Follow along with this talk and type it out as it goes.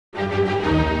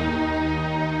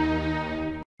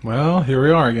Well, here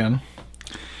we are again.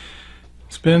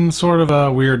 It's been sort of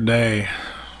a weird day.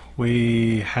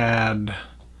 We had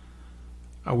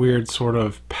a weird sort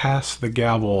of pass the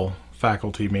gavel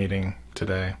faculty meeting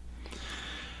today.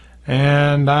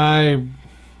 And I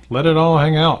let it all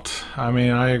hang out. I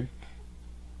mean, I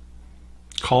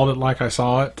called it like I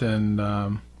saw it, and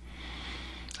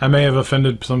I may have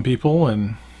offended some people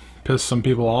and pissed some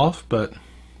people off, but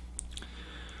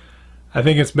I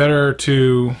think it's better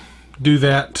to do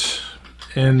that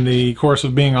in the course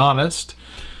of being honest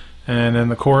and in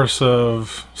the course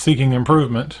of seeking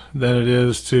improvement than it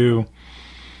is to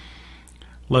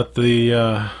let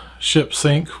the ship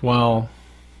sink while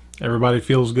everybody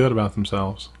feels good about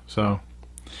themselves. So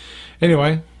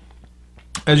anyway,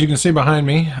 as you can see behind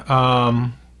me,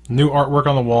 new artwork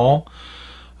on the wall,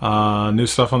 new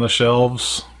stuff on the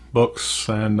shelves, books,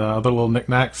 and other little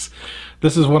knickknacks.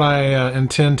 This is what I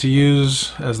intend to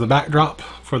use as the backdrop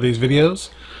for these videos.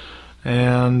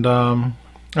 And I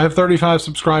have 35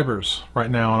 subscribers right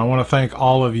now, and I want to thank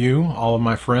all of you, all of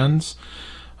my friends,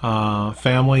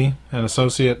 family and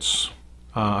associates,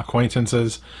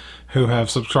 acquaintances who have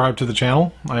subscribed to the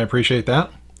channel. I appreciate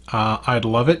that. I'd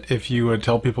love it if you would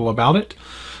tell people about it,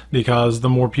 because the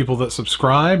more people that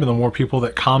subscribe and the more people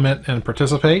that comment and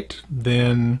participate,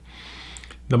 then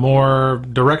the more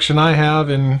direction I have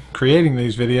in creating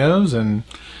these videos and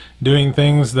doing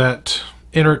things that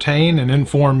entertain and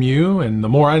inform you. And the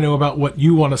more I know about what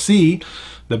you want to see,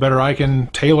 the better I can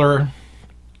tailor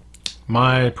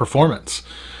my performance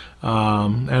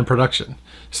and production.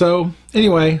 So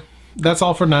anyway, that's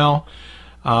all for now.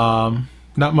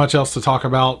 Not much else to talk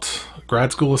about.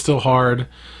 Grad school is still hard.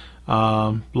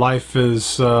 Life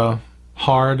is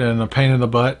hard and a pain in the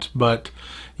butt, but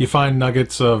you find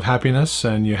nuggets of happiness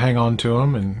and you hang on to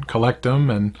them and collect them,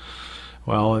 and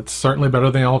well, it's certainly better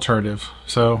than the alternative.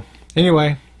 So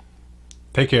anyway,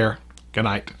 take care. Good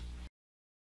night.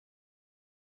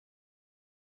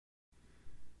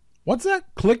 What's that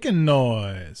clicking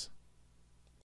noise?